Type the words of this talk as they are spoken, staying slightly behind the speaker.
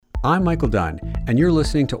I'm Michael Dunn, and you're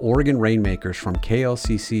listening to Oregon Rainmakers from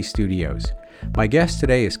KLCC Studios. My guest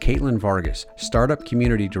today is Caitlin Vargas, Startup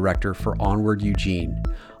Community Director for Onward Eugene.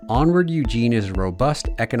 Onward Eugene is a robust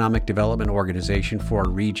economic development organization for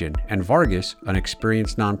our region, and Vargas, an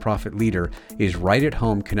experienced nonprofit leader, is right at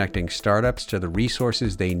home connecting startups to the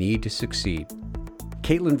resources they need to succeed.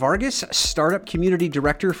 Caitlin Vargas, Startup Community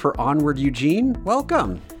Director for Onward Eugene,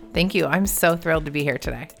 welcome. Thank you. I'm so thrilled to be here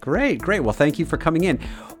today. Great. Well, thank you for coming in.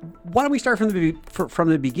 Why don't we start from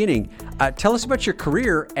the beginning? Tell us about your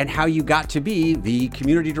career and how you got to be the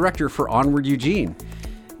community director for Onward Eugene.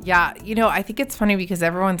 Yeah, I think it's funny because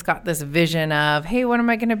everyone's got this vision of, hey, what am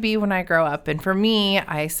I going to be when I grow up? And for me,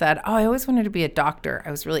 I said, I always wanted to be a doctor.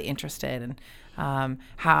 I was really interested in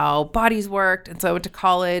how bodies worked. And so I went to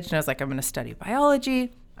college and I was like, I'm going to study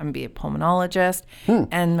biology. I'm going to be a pulmonologist.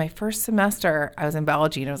 And my first semester, I was in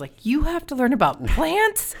biology and I was like, you have to learn about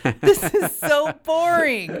plants? This is so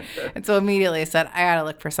boring. And so immediately I said, I got to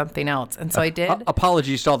look for something else. And so I did.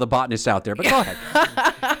 Apologies to all the botanists out there, but go ahead.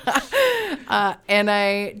 And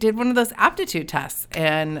I did one of those aptitude tests.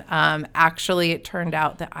 And actually, it turned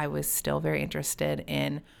out that I was still very interested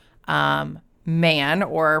in man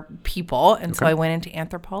or people. And so I went into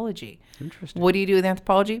anthropology. Interesting. What do you do with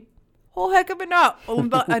anthropology? Whole heck of a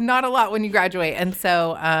not a lot when you graduate. And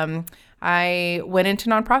so I went into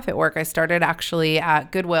nonprofit work. I started actually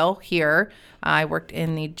at Goodwill here. I worked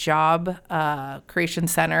in the job creation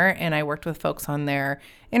center, and I worked with folks on their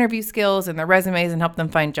interview skills and their resumes and helped them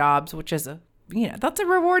find jobs, which is that's a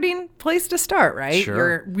rewarding place to start, right? Sure.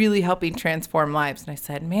 You're really helping transform lives. And I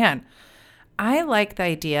said, man, I like the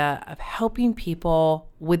idea of helping people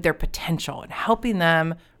with their potential and helping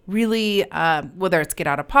them really, whether it's get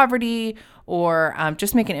out of poverty or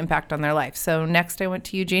just make an impact on their life. So next I went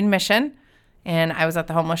to Eugene Mission, and I was at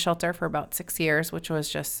the homeless shelter for about 6 years, which was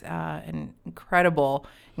just an incredible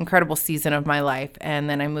season of my life. And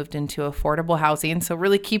then I moved into affordable housing. So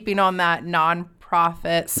really keeping on that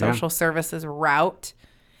nonprofit social services route.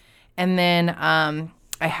 And then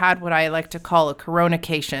I had what I like to call a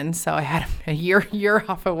coronacation. So I had a year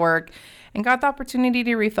off of work and got the opportunity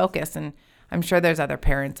to refocus. And I'm sure there's other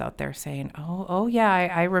parents out there saying, oh yeah,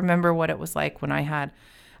 I remember what it was like when I had,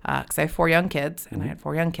 because I have 4 young kids, and I had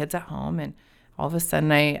 4 young kids at home, and all of a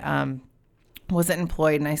sudden I wasn't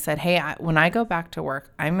employed, and I said, hey, when I go back to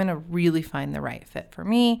work, I'm going to really find the right fit for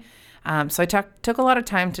me. So I took a lot of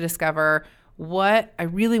time to discover what I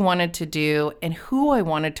really wanted to do and who I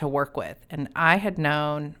wanted to work with. And I had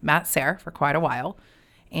known Matt Sayre for quite a while.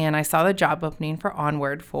 And I saw the job opening for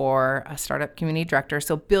Onward for a startup community director.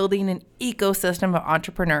 So building an ecosystem of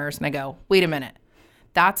entrepreneurs. And I go, wait a minute,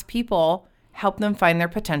 that's people, help them find their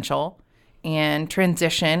potential and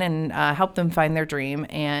transition and help them find their dream.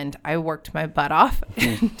 And I worked my butt off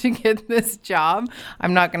to get this job.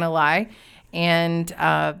 I'm not going to lie. And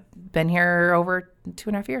been here over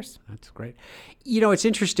 2.5 years. That's great. It's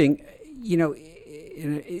interesting.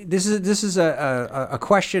 This is a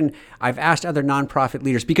question I've asked other nonprofit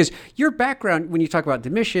leaders, because your background, when you talk about the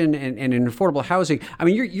mission and in affordable housing, I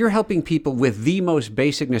mean, you're helping people with the most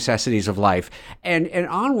basic necessities of life. And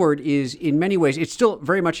Onward is, in many ways, it's still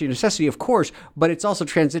very much a necessity, of course, but it's also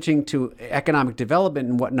transitioning to economic development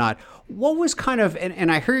and whatnot. What was kind of,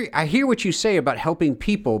 and I hear what you say about helping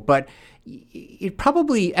people, but it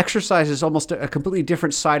probably exercises almost a completely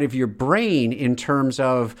different side of your brain in terms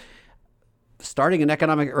of starting an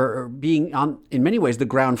economic or being on, in many ways, the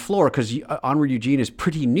ground floor, because Onward Eugene is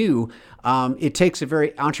pretty new. It takes a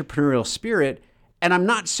very entrepreneurial spirit. And I'm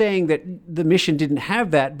not saying that the mission didn't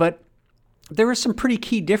have that, but there are some pretty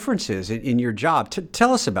key differences in your job.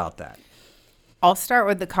 Tell us about that. I'll start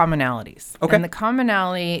with the commonalities. Okay. And the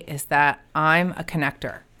commonality is that I'm a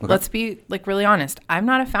connector. Okay. Let's be really honest. I'm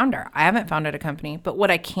not a founder. I haven't founded a company, but what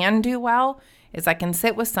I can do well is I can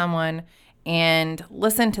sit with someone and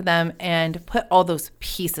listen to them and put all those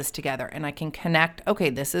pieces together, and I can connect, okay,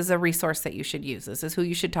 this is a resource that you should use. This is who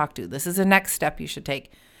you should talk to. This is a next step you should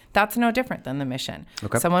take. That's no different than the mission.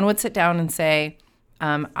 Okay. Someone would sit down and say,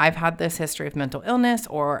 I've had this history of mental illness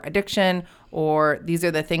or addiction, or these are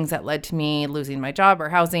the things that led to me losing my job or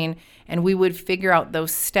housing. And we would figure out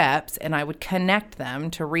those steps, and I would connect them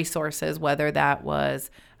to resources, whether that was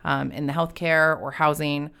in the healthcare or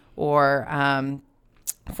housing or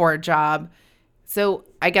for a job. So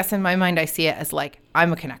I guess in my mind, I see it as like,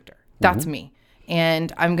 I'm a connector. That's me.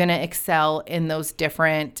 And I'm going to excel in those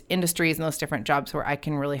different industries and those different jobs where I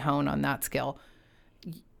can really hone on that skill.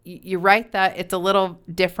 You're right that it's a little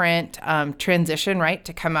different transition, right?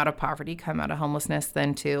 To come out of poverty, come out of homelessness,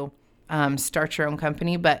 than to start your own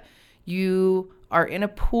company. But you are in a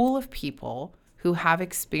pool of people who have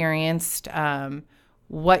experienced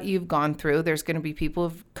what you've gone through. There's going to be people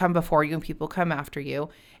who've come before you and people come after you.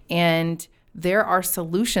 And there are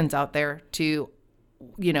solutions out there to,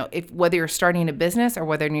 if whether you're starting a business or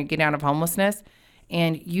whether you're getting out of homelessness,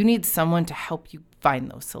 and you need someone to help you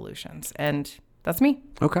find those solutions. And that's me.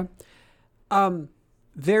 Okay.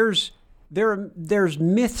 There's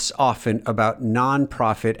myths often about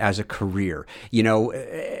nonprofit as a career.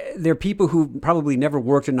 There are people who probably never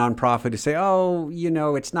worked in nonprofit who say,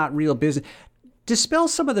 it's not real business. Dispel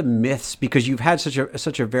some of the myths, because you've had such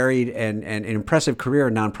a varied and impressive career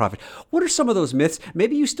in nonprofit. What are some of those myths?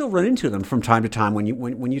 Maybe you still run into them from time to time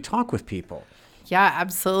when you talk with people. Yeah,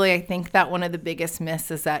 absolutely. I think that one of the biggest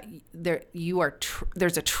myths is that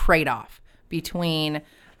there's a trade-off between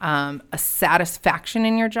a satisfaction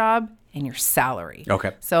in your job and your salary.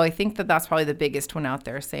 Okay. So I think that that's probably the biggest one out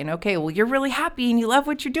there, saying, okay, well, you're really happy and you love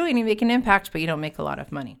what you're doing, you make an impact, but you don't make a lot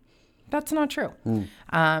of money. That's not true.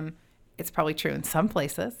 It's probably true in some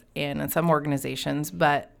places and in some organizations,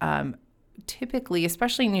 but typically,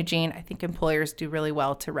 especially in Eugene, I think employers do really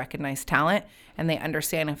well to recognize talent, and they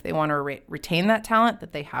understand if they want to retain that talent,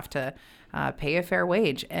 that they have to pay a fair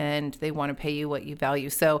wage, and they want to pay you what you value.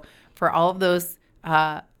 So for all of those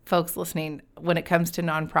folks listening, when it comes to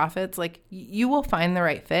nonprofits, like, you will find the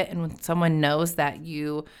right fit, and when someone knows that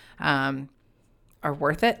you are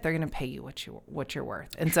worth it, they're going to pay you what you're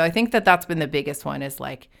worth. And so I think that that's been the biggest one, is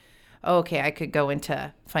like, okay, I could go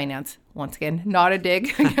into finance. Once again, not a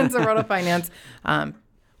dig against the world of finance.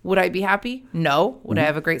 Would I be happy? No. Would I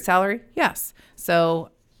have a great salary? Yes. So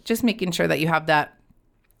just making sure that you have that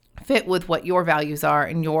fit with what your values are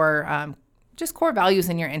and your just core values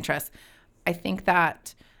and your interests. I think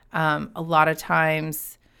that a lot of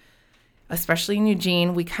times, especially in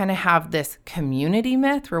Eugene, we kind of have this community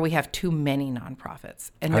myth where we have too many nonprofits.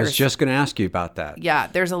 And I was just going to ask you about that. Yeah,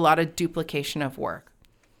 there's a lot of duplication of work.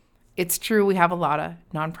 It's true, we have a lot of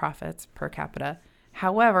nonprofits per capita.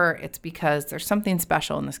 However, it's because there's something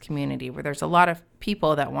special in this community where there's a lot of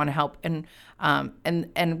people that want to help. And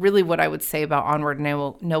really what I would say about Onward, and I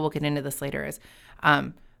know we'll get into this later, is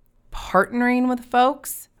partnering with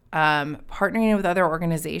folks, partnering with other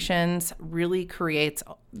organizations really creates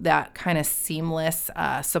that kind of seamless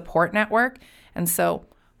support network. And so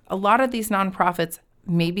a lot of these nonprofits,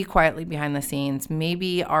 maybe quietly behind the scenes,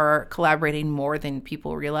 maybe are collaborating more than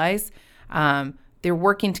people realize. They're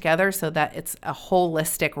working together so that it's a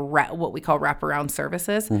holistic, what we call wraparound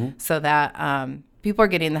services, so that people are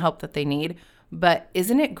getting the help that they need. But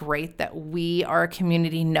isn't it great that we are a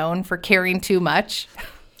community known for caring too much?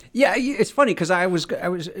 Yeah, it's funny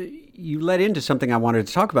because you led into something I wanted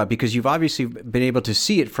to talk about, because you've obviously been able to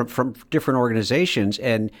see it from different organizations,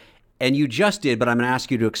 and you just did, but I'm going to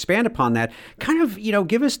ask you to expand upon that. Kind of,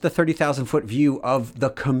 give us the 30,000-foot view of the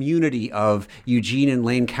community of Eugene and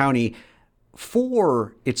Lane County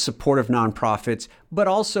for its support of nonprofits, but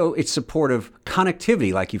also its support of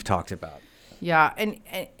connectivity, like you've talked about. Yeah,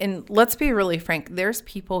 and let's be really frank. There's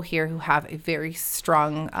people here who have a very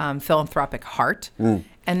strong philanthropic heart,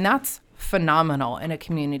 and that's phenomenal in a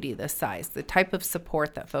community this size. The type of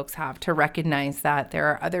support that folks have to recognize that there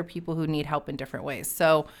are other people who need help in different ways.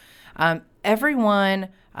 So everyone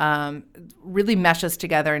really meshes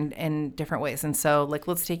together in different ways. And so, like,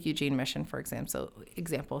 let's take Eugene Mission, for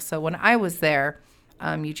example. So when I was there,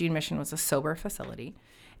 Eugene Mission was a sober facility.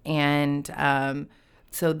 And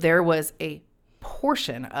so there was a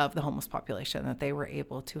portion of the homeless population that they were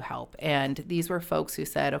able to help. And these were folks who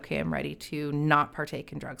said, okay, I'm ready to not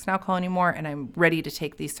partake in drugs and alcohol anymore, and I'm ready to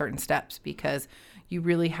take these certain steps, because you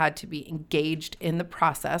really had to be engaged in the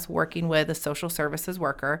process, working with a social services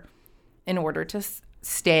worker in order to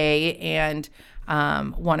stay and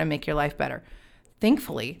want to make your life better.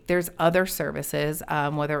 Thankfully, there's other services,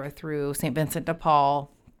 whether through St. Vincent de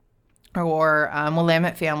Paul or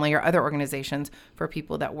Willamette Family or other organizations, for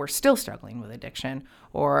people that were still struggling with addiction,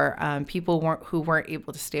 or people who weren't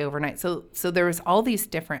able to stay overnight. So there was all these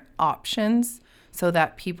different options so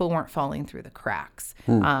that people weren't falling through the cracks.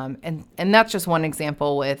 And that's just one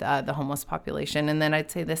example with the homeless population. And then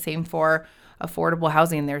I'd say the same for affordable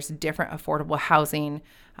housing. There's different affordable housing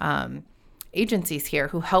agencies here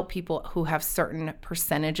who help people who have certain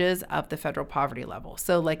percentages of the federal poverty level.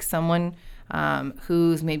 So like someone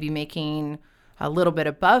who's maybe making a little bit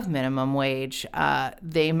above minimum wage,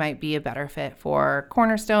 they might be a better fit for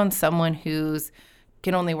Cornerstone. Someone who's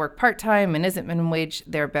can only work part-time and isn't minimum wage,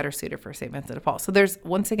 they're better suited for St. Vincent de Paul. So there's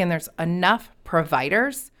enough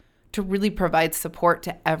providers to really provide support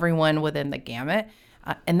to everyone within the gamut.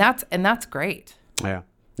 And that's great.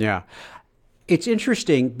 Yeah. It's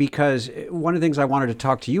interesting because one of the things I wanted to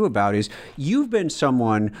talk to you about is you've been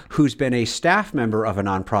someone who's been a staff member of a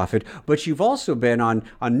nonprofit, but you've also been on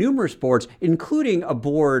numerous boards, including a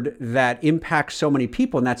board that impacts so many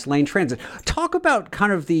people, and that's Lane Transit. Talk about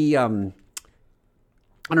kind of the, I don't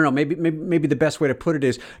know, maybe the best way to put it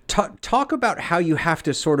is talk about how you have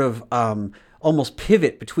to sort of almost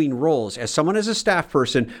pivot between roles as someone as a staff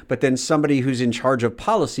person, but then somebody who's in charge of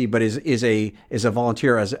policy, but is a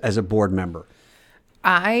volunteer as a board member.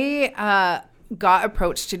 I got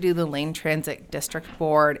approached to do the Lane Transit District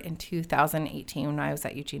Board in 2018 when I was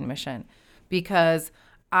at Eugene Mission, because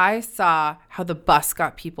I saw how the bus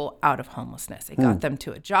got people out of homelessness. It got them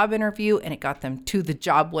to a job interview, and it got them to the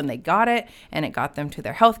job when they got it, and it got them to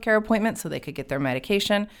their healthcare appointment so they could get their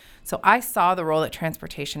medication. So I saw the role that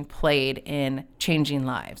transportation played in changing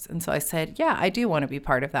lives. And so I said, yeah, I do want to be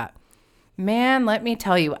part of that. Man, let me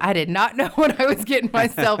tell you, I did not know what I was getting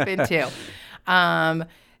myself into.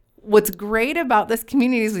 What's great about this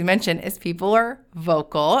community, as we mentioned, is people are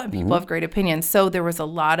vocal and people have great opinions. So there was a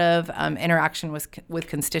lot of interaction with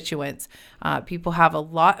constituents. People have a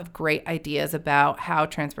lot of great ideas about how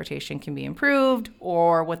transportation can be improved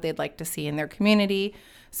or what they'd like to see in their community.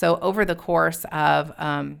 So over the course of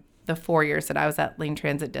the 4 years that I was at Lane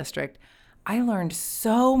Transit District, I learned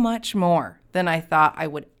so much more than I thought I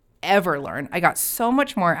would ever learn. I got so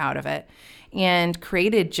much more out of it and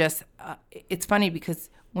created just, it's funny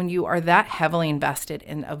because when you are that heavily invested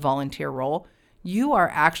in a volunteer role, you are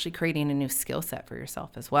actually creating a new skill set for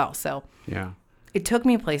yourself as well. So yeah, it took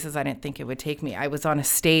me places I didn't think it would take me. I was on a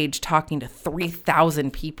stage talking to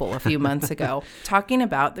 3,000 people a few months ago, talking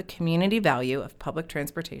about the community value of public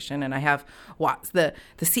transportation. And I have the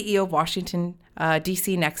CEO of Washington,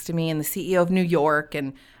 D.C. next to me, and the CEO of New York,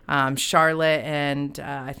 and Charlotte, and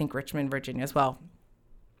I think Richmond, Virginia as well.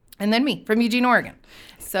 And then me from Eugene, Oregon.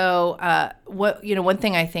 So one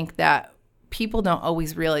thing I think that people don't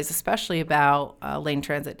always realize, especially about Lane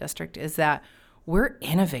Transit District, is that we're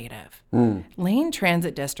innovative. Lane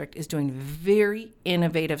Transit District is doing very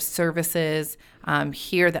innovative services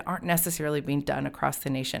here that aren't necessarily being done across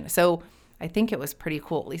the nation. So I think it was pretty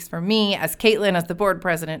cool, at least for me as Caitlin, as the board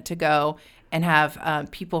president, to go and have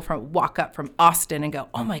people walk up from Austin and go,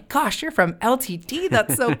 oh my gosh, you're from LTD.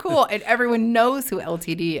 That's so cool. And everyone knows who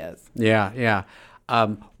LTD is. Yeah.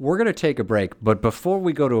 We're going to take a break. But before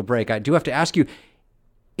we go to a break, I do have to ask you,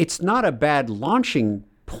 it's not a bad launching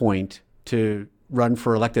point to run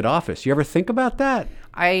for elected office. You ever think about that?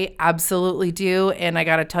 I absolutely do. And I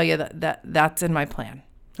got to tell you that's in my plan.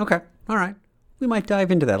 Okay. All right. We might dive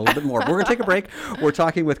into that a little bit more. We're going to take a break. We're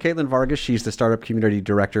talking with Caitlin Vargas. She's the Startup Community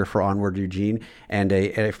Director for Onward Eugene and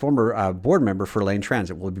a former board member for Lane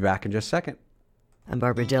Transit. We'll be back in just a second. I'm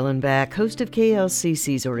Barbara Dellenbach, host of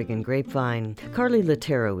KLCC's Oregon Grapevine. Carly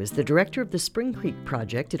Latero is the director of the Spring Creek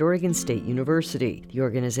Project at Oregon State University. The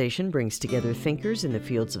organization brings together thinkers in the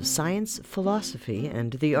fields of science, philosophy,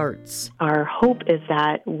 and the arts. Our hope is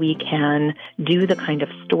that we can do the kind of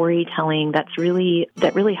storytelling that really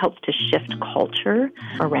helps to shift culture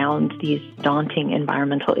around these daunting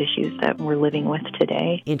environmental issues that we're living with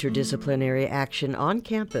today. Interdisciplinary action on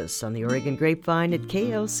campus on the Oregon Grapevine at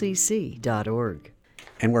klcc.org.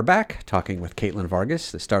 And we're back talking with Caitlin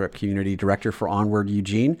Vargas, the Startup Community Director for Onward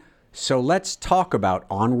Eugene. So let's talk about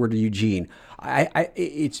Onward Eugene.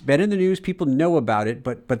 It's been in the news. People know about it,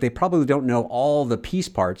 but they probably don't know all the piece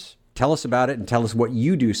parts. Tell us about it and tell us what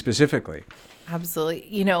you do specifically.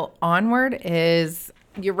 Absolutely. Onward is,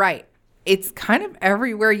 you're right, it's kind of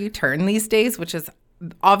everywhere you turn these days, which is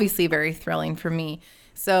obviously very thrilling for me.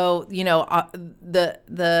 So,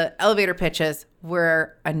 the elevator pitch is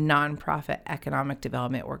we're a nonprofit economic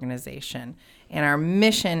development organization, and our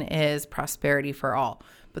mission is prosperity for all.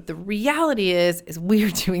 But the reality is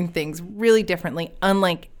we're doing things really differently,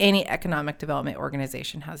 unlike any economic development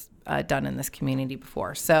organization has done in this community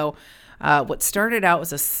before. So what started out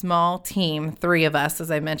was a small team, 3 of us,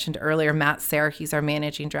 as I mentioned earlier. Matt Sayre, he's our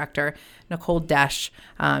managing director. Nicole Desch,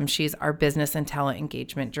 she's our business and talent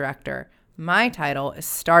engagement director. My title is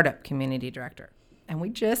Startup Community Director. And we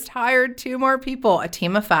just hired 2 more people, a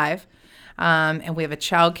team of 5. And we have a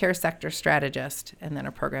child care sector strategist and then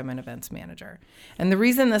a program and events manager. And the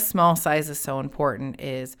reason the small size is so important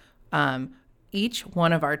is each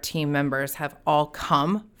one of our team members have all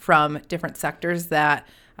come from different sectors that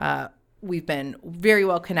we've been very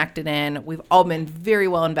well connected in. We've all been very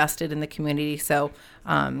well invested in the community. So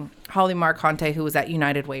Holly Marconte, who was at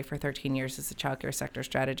United Way for 13 years as a child care sector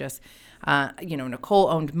strategist, Nicole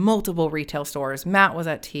owned multiple retail stores. Matt was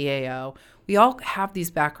at TAO. We all have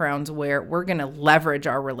these backgrounds where we're going to leverage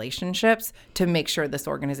our relationships to make sure this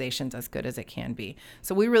organization's as good as it can be.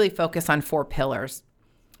 So we really focus on 4 pillars.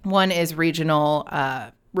 One is regional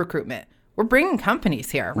recruitment. We're bringing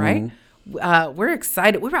companies here, right? We're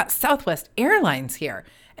excited. We brought Southwest Airlines here.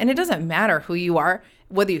 And it doesn't matter who you are,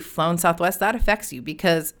 whether you've flown Southwest, that affects you,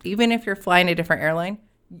 because even if you're flying a different airline,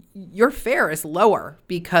 your fare is lower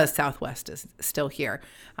because Southwest is still here.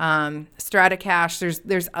 StrataCash,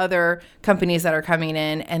 there's other companies that are coming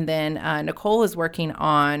in. And then Nicole is working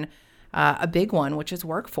on a big one, which is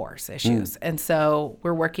workforce issues. And so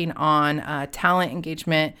we're working on talent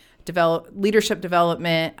engagement, leadership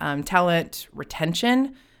development, talent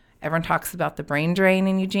retention. Everyone talks about the brain drain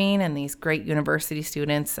in Eugene and these great university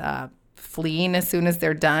students fleeing as soon as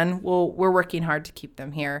they're done. Well, we're working hard to keep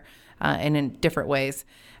them here and in different ways.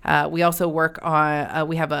 We also work on,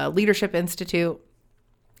 we have a leadership institute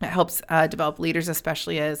that helps develop leaders,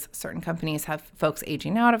 especially as certain companies have folks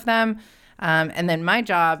aging out of them. And then my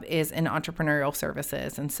job is in entrepreneurial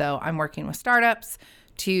services. And so I'm working with startups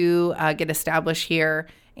to get established here.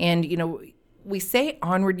 And, we say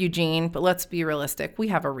Onward Eugene, but let's be realistic. We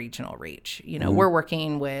have a regional reach. We're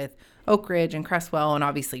working with Oak Ridge and Crestwell, and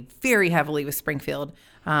obviously very heavily with Springfield.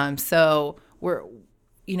 So we're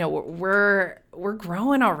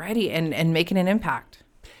growing already and making an impact.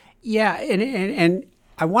 Yeah, and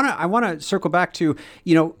I want to circle back to,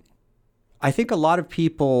 I think a lot of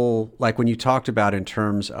people, like when you talked about in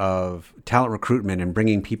terms of talent recruitment and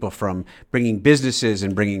bringing businesses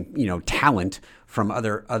and bringing, talent from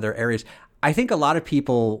other areas, I think a lot of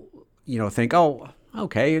people, think, oh,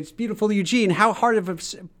 okay, it's beautiful Eugene. How hard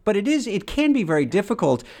but it can be very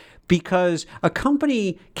difficult because a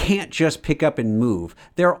company can't just pick up and move.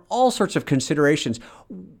 There are all sorts of considerations.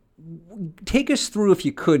 Take us through, if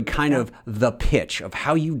you could, kind of the pitch of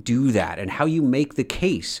how you do that and how you make the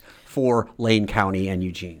case for Lane County and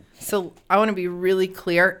Eugene. So I want to be really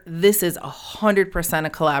clear. This is 100% a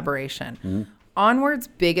collaboration. Mm-hmm. Onward's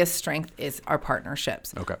biggest strength is our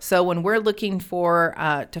partnerships. Okay. So when we're looking for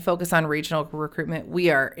to focus on regional recruitment, we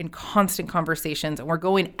are in constant conversations, and we're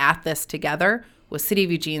going at this together with City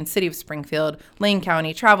of Eugene, City of Springfield, Lane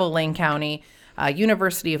County, Travel Lane County,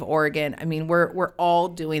 University of Oregon. I mean, we're all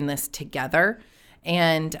doing this together.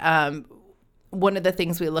 And one of the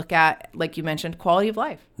things we look at, like you mentioned, quality of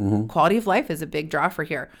life. Mm-hmm. Quality of life is a big draw for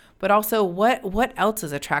here. But also, what else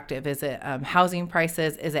is attractive? Is it housing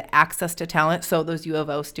prices? Is it access to talent? So those U of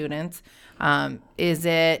O students. Is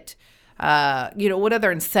it, what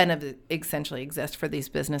other incentives essentially exist for these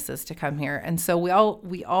businesses to come here? And so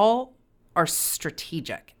we all are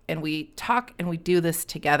strategic, and we talk and we do this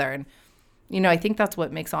together. And I think that's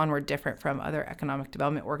what makes Onward different from other economic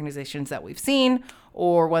development organizations that we've seen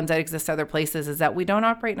or ones that exist other places, is that we don't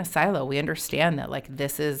operate in a silo. We understand that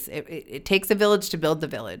it takes a village to build the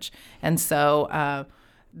village. And so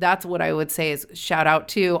that's what I would say is shout out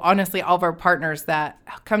to, honestly, all of our partners that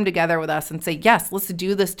come together with us and say, yes, let's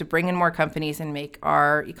do this to bring in more companies and make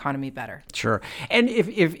our economy better. Sure. And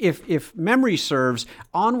if memory serves,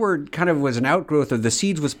 Onward kind of was an outgrowth of the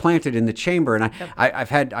seeds was planted in the chamber. And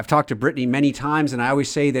I've talked to Brittany many times, and I always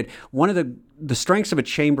say that one of the strengths of a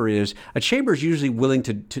chamber is usually willing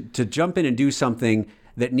to jump in and do something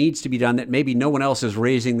that needs to be done that maybe no one else is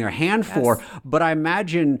raising their hand for. Yes. But I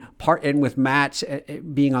imagine and with Matt's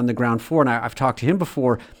being on the ground floor, and I've talked to him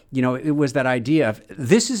before, it was that idea of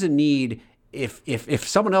this is a need. If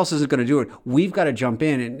someone else isn't going to do it, we've got to jump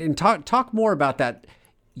in and talk more about that.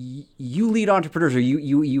 You lead entrepreneurs, or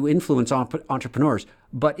you influence entrepreneurs,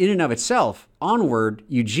 but in and of itself, Onward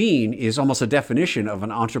Eugene is almost a definition of an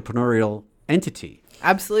entrepreneurial entity.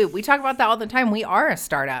 Absolutely. We talk about that all the time. We are a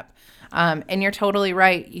startup. And you're totally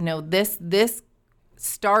right. This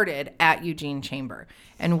started at Eugene Chamber,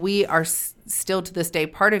 and we are still to this day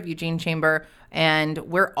part of Eugene Chamber, and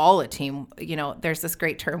we're all a team. There's this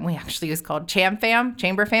great term we actually use called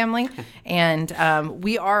Chamber Family, and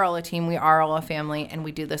we are all a team. We are all a family, and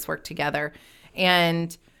we do this work together.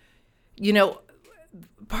 And,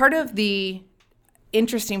 part of the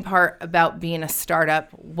interesting part about being a startup,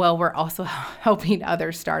 while we're also helping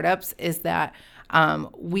other startups, is that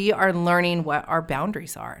we are learning what our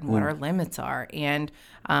boundaries are and what our limits are. And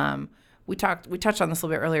we touched on this a little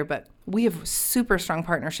bit earlier, but we have super strong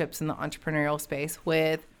partnerships in the entrepreneurial space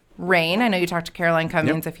with RAIN. I know you talked to Caroline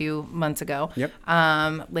Cummings a few months ago. Yep.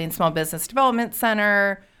 Lane Small Business Development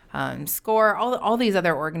Center, SCORE, all these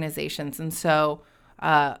other organizations. And so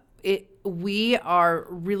we are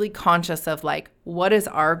really conscious of like, what is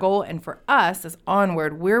our goal? And for us as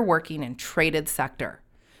Onward, we're working in traded sector.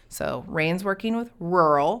 So Rain's working with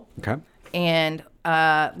rural. Okay. And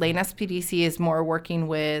Lane SPDC is more working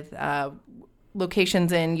with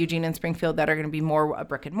locations in Eugene and Springfield that are going to be more a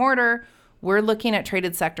brick and mortar. We're looking at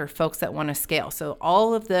traded sector folks that want to scale. So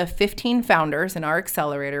all of the 15 founders in our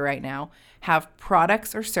accelerator right now have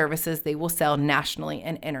products or services they will sell nationally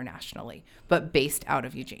and internationally, but based out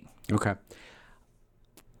of Eugene. Okay.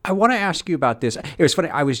 I want to ask you about this. It was funny.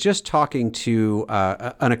 I was just talking to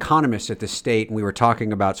an economist at the state, and we were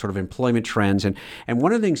talking about sort of employment trends. And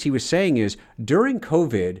one of the things he was saying is during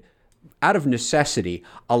COVID, out of necessity,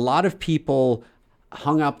 a lot of people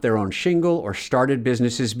hung up their own shingle or started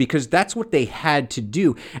businesses because that's what they had to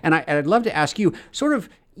do. And I'd love to ask you, sort of,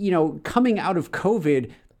 coming out of COVID,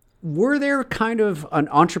 were there kind of an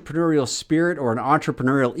entrepreneurial spirit or an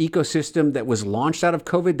entrepreneurial ecosystem that was launched out of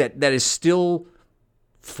COVID that is still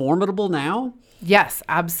formidable now? Yes,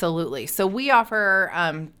 absolutely. So we offer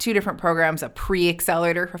 2 different programs, a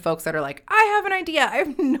pre-accelerator for folks that are like, I have an idea. I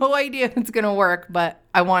have no idea if it's going to work, but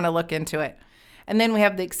I want to look into it. And then we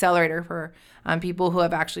have the accelerator for people who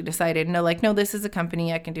have actually decided, no, this is a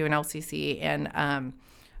company, I can do an LCC, and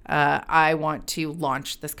I want to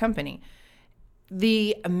launch this company.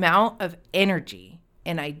 The amount of energy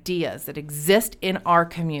and ideas that exist in our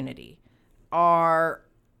community are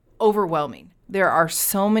overwhelming. There are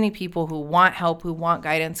so many people who want help, who want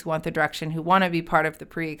guidance, who want the direction, who want to be part of the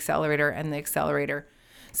pre-accelerator and the accelerator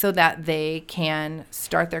so that they can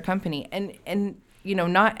start their company. And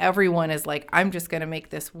not everyone is like, I'm just going to make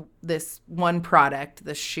this one product,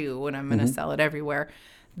 the shoe, and I'm going to sell it everywhere.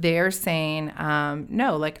 They're saying,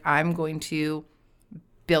 no, like I'm going to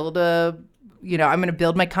build I'm going to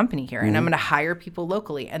build my company here and I'm going to hire people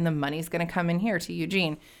locally and the money's going to come in here to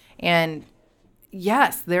Eugene. And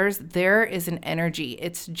yes, there is an energy.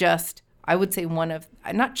 It's just, I would say one of,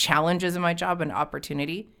 not challenges in my job, an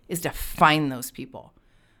opportunity is to find those people.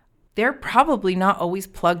 They're probably not always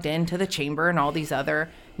plugged into the chamber and all these other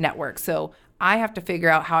networks. So I have to figure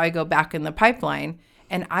out how I go back in the pipeline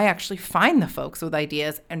and I actually find the folks with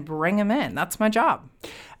ideas and bring them in. That's my job.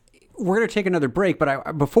 We're going to take another break,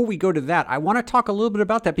 but before we go to that, I want to talk a little bit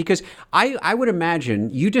about that because I would imagine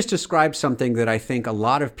you just described something that I think a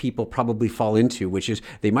lot of people probably fall into, which is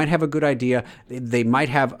they might have a good idea, they might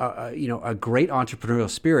have a great entrepreneurial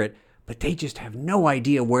spirit, but they just have no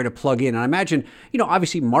idea where to plug in. And I imagine,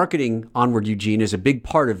 obviously marketing Onward Eugene is a big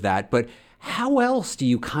part of that, but how else do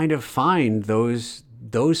you kind of find those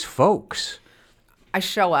folks? I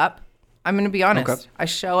show up. I'm going to be honest. Okay. I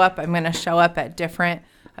show up. I'm going to show up at different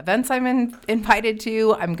events I'm invited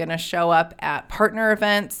to. I'm going to show up at partner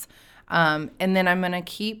events. And then I'm going to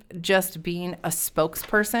keep just being a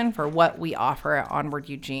spokesperson for what we offer at Onward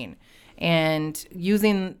Eugene and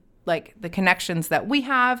using like the connections that we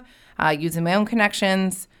have, using my own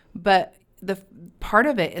connections. But the part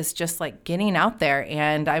of it is just like getting out there.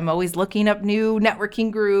 And I'm always looking up new networking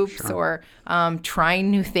groups or trying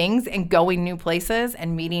new things and going new places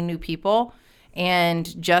and meeting new people.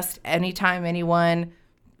 And just anytime anyone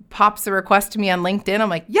pops a request to me on LinkedIn, I'm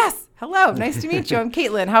like, yes, hello, nice to meet you. I'm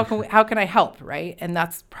Caitlin. How can I help? Right. And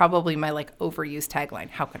that's probably my like overused tagline.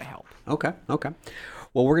 How can I help? Okay.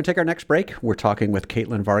 Well, we're going to take our next break. We're talking with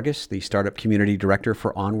Caitlin Vargas, the Startup Community Director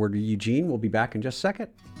for Onward Eugene. We'll be back in just a second.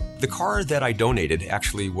 The car that I donated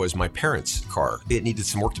actually was my parents' car. It needed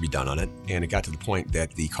some work to be done on it, and it got to the point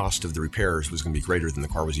that the cost of the repairs was going to be greater than the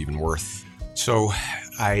car was even worth. So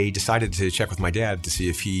I decided to check with my dad to see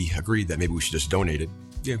if he agreed that maybe we should just donate it.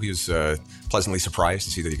 Yeah, he was pleasantly surprised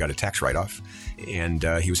to see that he got a tax write-off, and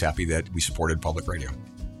he was happy that we supported public radio.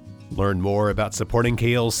 Learn more about supporting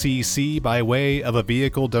KLCC by way of a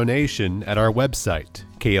vehicle donation at our website,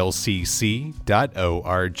 klcc.org.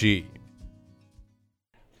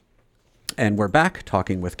 And we're back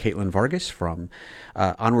talking with Caitlin Vargas from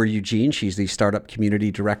Onward Eugene. She's the Startup Community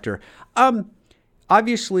Director.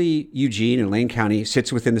 Obviously, Eugene and Lane County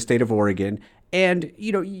sits within the state of Oregon. And,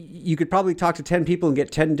 you could probably talk to 10 people and get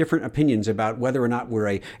 10 different opinions about whether or not we're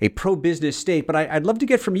a pro-business state. But I'd love to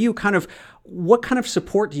get from you kind of what kind of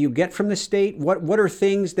support do you get from the state? What are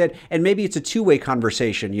things that, and maybe it's a two-way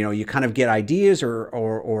conversation, you kind of get ideas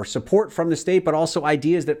or support from the state, but also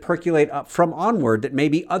ideas that percolate up from Onward that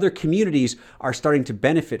maybe other communities are starting to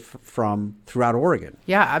benefit from throughout Oregon.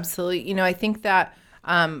 Yeah, absolutely. I think that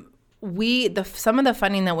some of the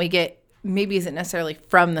funding that we get maybe isn't necessarily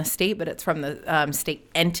from the state, but it's from the state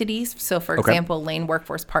entities. So, for example, Lane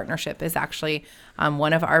Workforce Partnership is actually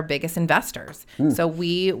one of our biggest investors. So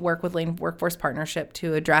we work with Lane Workforce Partnership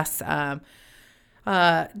to address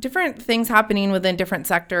different things happening within different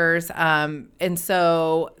sectors. And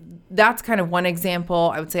so that's kind of one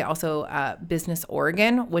example. I would say also Business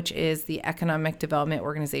Oregon, which is the economic development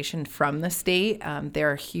organization from the state.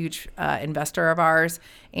 They're a huge investor of ours.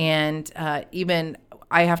 And even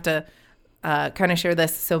I have to kind of share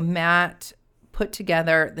this. So Matt put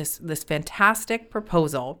together this fantastic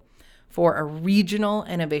proposal for a regional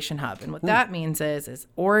innovation hub. And what that means is Business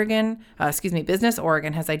Oregon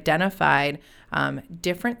has identified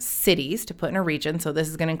different cities to put in a region. So this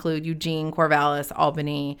is going to include Eugene, Corvallis,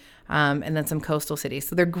 Albany, and then some coastal cities.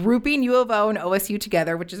 So they're grouping U of O and OSU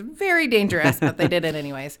together, which is very dangerous, but they did it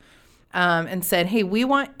anyways, and said, hey, we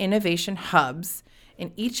want innovation hubs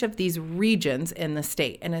in each of these regions in the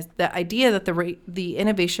state. And it's the idea that the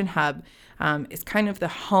innovation hub is kind of the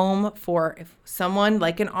home for if someone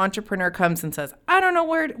like an entrepreneur comes and says, I don't know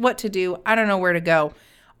what to do, I don't know where to go.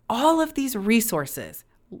 All of these resources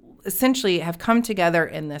essentially have come together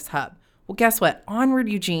in this hub. Well, guess what? Onward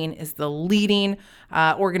Eugene is the leading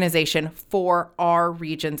organization for our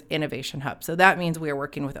region's innovation hub. So that means we are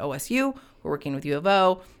working with OSU, we're working with U of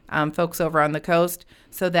O, folks over on the coast,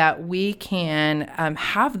 so that we can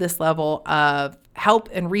have this level of help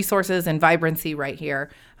and resources and vibrancy right here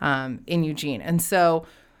in Eugene. And so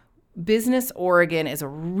Business Oregon is a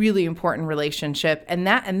really important relationship, and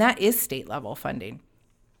that is state level funding.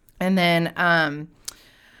 And then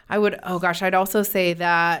I'd also say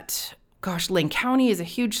that, Lane County is a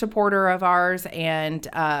huge supporter of ours. And,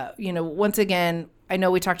 once again, I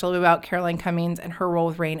know we talked a little bit about Caroline Cummings and her role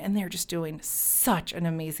with RAIN, and they're just doing such an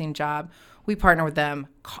amazing job. We partner with them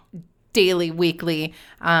daily, weekly,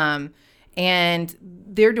 and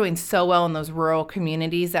they're doing so well in those rural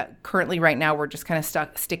communities that currently right now we're just kind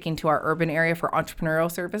of sticking to our urban area for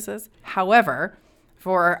entrepreneurial services. However,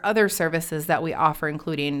 for our other services that we offer,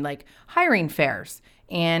 including like hiring fairs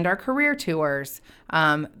and our career tours,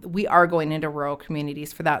 we are going into rural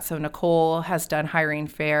communities for that. So Nicole has done hiring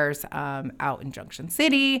fairs out in Junction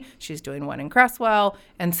City. She's doing one in Cresswell.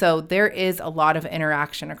 And so there is a lot of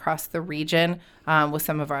interaction across the region with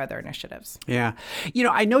some of our other initiatives. Yeah.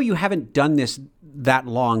 I know you haven't done this that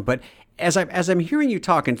long, but as I'm hearing you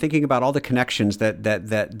talk and thinking about all the connections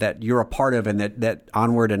that you're a part of and that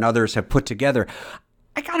Onward and others have put together,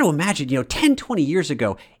 I got to imagine, 10, 20 years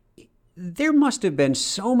ago, there must have been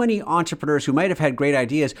so many entrepreneurs who might have had great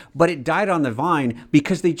ideas, but it died on the vine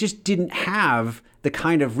because they just didn't have the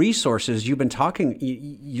kind of resources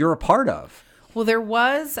you're a part of. Well, there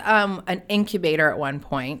was an incubator at one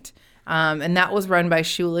point, and that was run by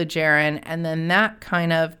Shula Jaron, and then that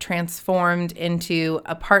kind of transformed into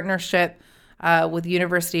a partnership with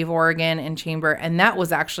University of Oregon and Chamber, and that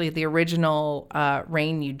was actually the original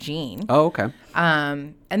RAIN Eugene. Oh, okay.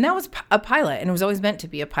 And that was a pilot, and it was always meant to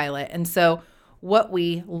be a pilot. And so what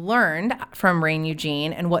we learned from RAIN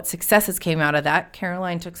Eugene and what successes came out of that,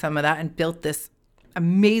 Caroline took some of that and built this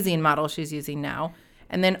amazing model she's using now.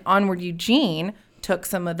 And then Onward Eugene took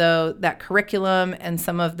some of that curriculum and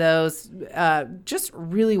some of those just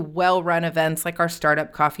really well-run events like our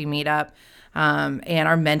Startup Coffee Meetup and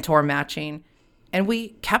our mentor matching. And we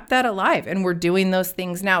kept that alive, and we're doing those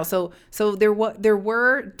things now. So there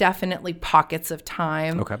were definitely pockets of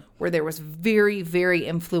time where there was very, very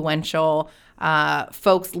influential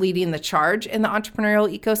folks leading the charge in the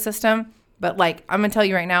entrepreneurial ecosystem. But I'm going to tell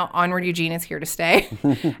you right now, Onward Eugene is here to stay,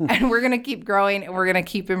 and we're going to keep growing, and we're going to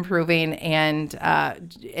keep improving, and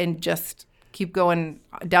just keep going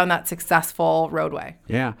down that successful roadway.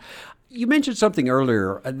 Yeah. You mentioned something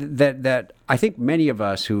earlier that I think many of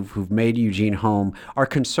us who've made Eugene home are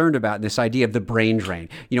concerned about, this idea of the brain drain.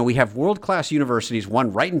 We have world-class universities,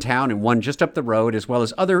 one right in town and one just up the road, as well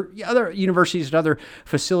as other universities and other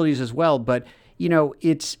facilities as well. But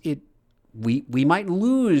we might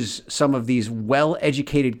lose some of these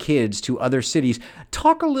well-educated kids to other cities.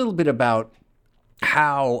 Talk a little bit about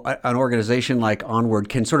how an organization like Onward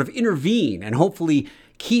can sort of intervene and hopefully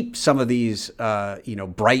keep some of these,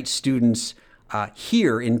 bright students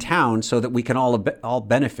here in town so that we can all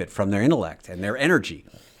benefit from their intellect and their energy.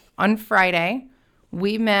 On Friday,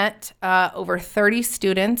 we met over 30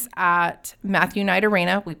 students at Matthew Knight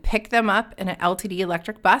Arena. We picked them up in an LTD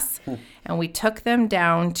electric bus, and we took them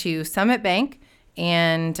down to Summit Bank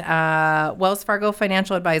and Wells Fargo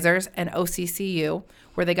Financial Advisors and OCCU,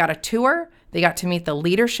 where they got a tour. They got to meet the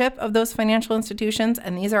leadership of those financial institutions,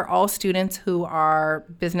 and these are all students who are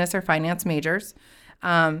business or finance majors.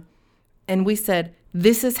 And we said,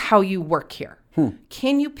 this is how you work here.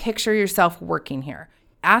 Can you picture yourself working here?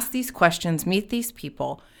 Ask these questions, meet these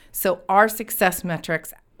people. So our success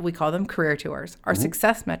metrics, we call them career tours. Our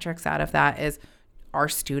success metrics out of that is, are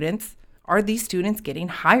students are these students getting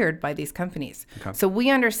hired by these companies? Okay. So we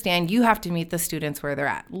understand you have to meet the students where they're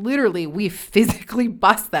at. Literally, we physically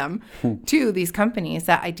bus them to these companies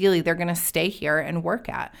that ideally they're going to stay here and work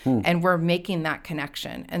at. And we're making that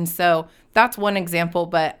connection. And so that's one example.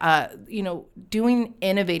 But, doing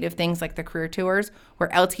innovative things like the career tours where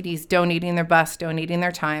LTD's donating their bus, donating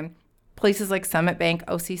their time. Places like Summit Bank,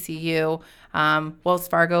 OCCU, Wells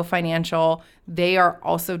Fargo Financial, they are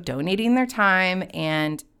also donating their time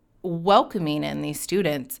and welcoming in these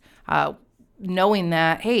students, knowing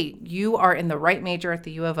that, hey, you are in the right major at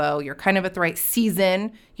the U of O, you're kind of at the right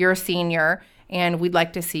season, you're a senior, and we'd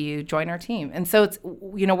like to see you join our team. And so it's,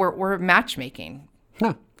 we're matchmaking.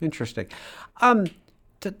 Huh, interesting.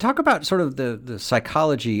 To talk about sort of the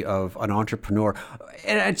psychology of an entrepreneur,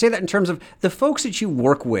 and I'd say that in terms of the folks that you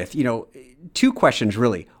work with, two questions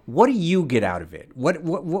really. What do you get out of it? What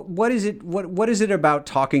is it? What is it about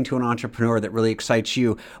talking to an entrepreneur that really excites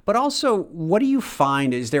you? But also, what do you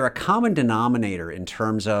find? Is there a common denominator in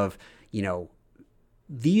terms of,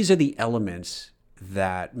 these are the elements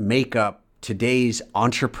that make up today's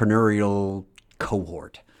entrepreneurial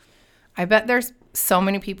cohort? I bet there's so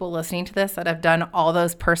many people listening to this that have done all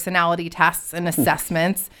those personality tests and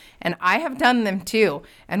assessments, and I have done them too.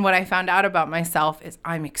 And what I found out about myself is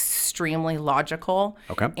I'm extremely logical.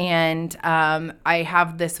 Okay. And I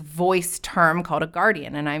have this voice term called a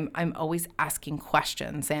guardian, and I'm always asking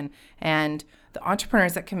questions. And the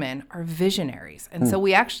entrepreneurs that come in are visionaries. And so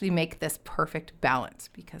we actually make this perfect balance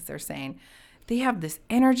because they're saying they have this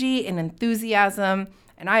energy and enthusiasm,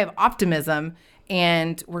 and I have optimism.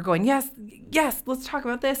 And we're going, yes, let's talk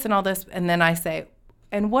about this and all this. And then I say,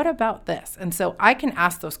 and what about this? And so I can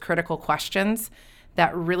ask those critical questions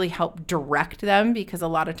that really help direct them, because a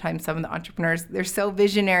lot of times some of the entrepreneurs, they're so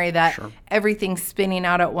visionary that everything's spinning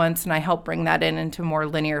out at once, and I help bring that into more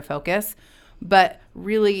linear focus. But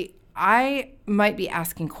really, I might be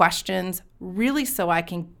asking questions really so I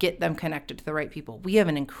can get them connected to the right people. We have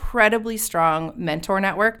an incredibly strong mentor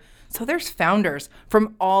network. So there's founders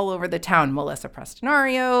from all over the town, Melissa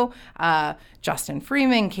Prestinario, Justin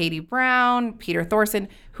Freeman, Katie Brown, Peter Thorson,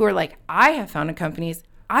 who are like, I have founded companies.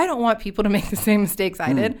 I don't want people to make the same mistakes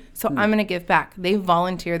I did, so I'm going to give back. They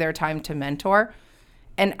volunteer their time to mentor.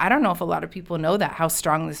 And I don't know if a lot of people know that, how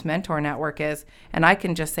strong this mentor network is. And I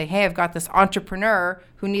can just say, hey, I've got this entrepreneur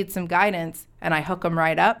who needs some guidance, and I hook them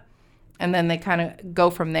right up. And then they kind of go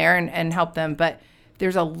from there and help them. But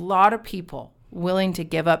there's a lot of people willing to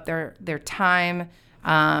give up their time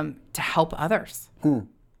to help others.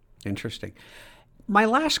 Interesting. My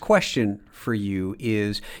last question for you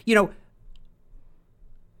is,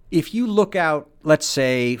 if you look out, let's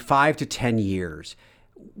say 5 to 10 years,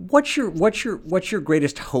 what's your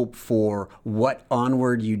greatest hope for what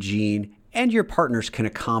Onward Eugene and your partners can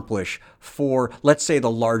accomplish for, let's say, the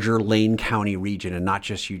larger Lane County region and not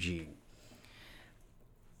just Eugene?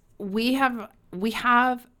 We have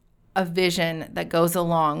a vision that goes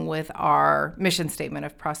along with our mission statement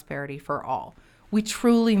of prosperity for all. We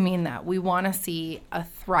truly mean that. We want to see a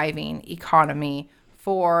thriving economy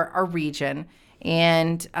for our region.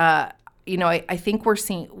 And, I think we're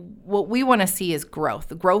seeing what we want to see is growth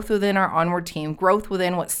within our Onward team, growth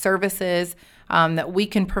within what services that we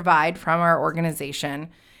can provide from our organization.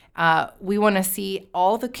 We want to see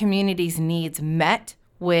all the community's needs met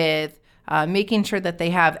with making sure that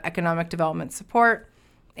they have economic development support,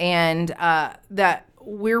 and that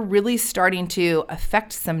we're really starting to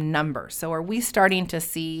affect some numbers. So are we starting to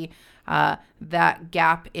see that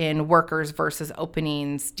gap in workers versus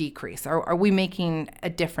openings decrease? Are we making a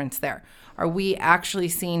difference there? Are we actually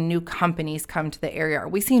seeing new companies come to the area? Are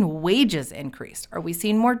we seeing wages increased? Are we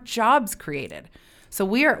seeing more jobs created? So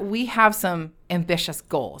we have some ambitious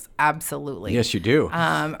goals, absolutely. Yes, you do.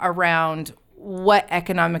 Around what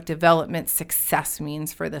economic development success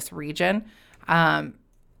means for this region.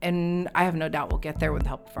 And I have no doubt we'll get there with the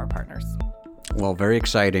help of our partners. Well, very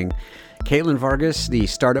exciting. Caitlin Vargas, the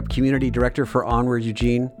Startup Community Director for Onward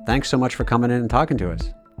Eugene, thanks so much for coming in and talking to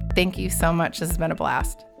us. Thank you so much. This has been a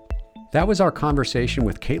blast. That was our conversation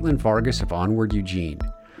with Caitlin Vargas of Onward Eugene.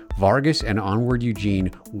 Vargas and Onward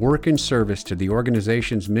Eugene work in service to the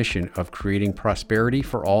organization's mission of creating prosperity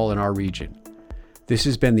for all in our region. This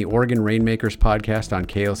has been the Oregon Rainmakers podcast on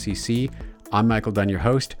KLCC. I'm Michael Dunn, your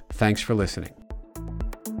host. Thanks for listening.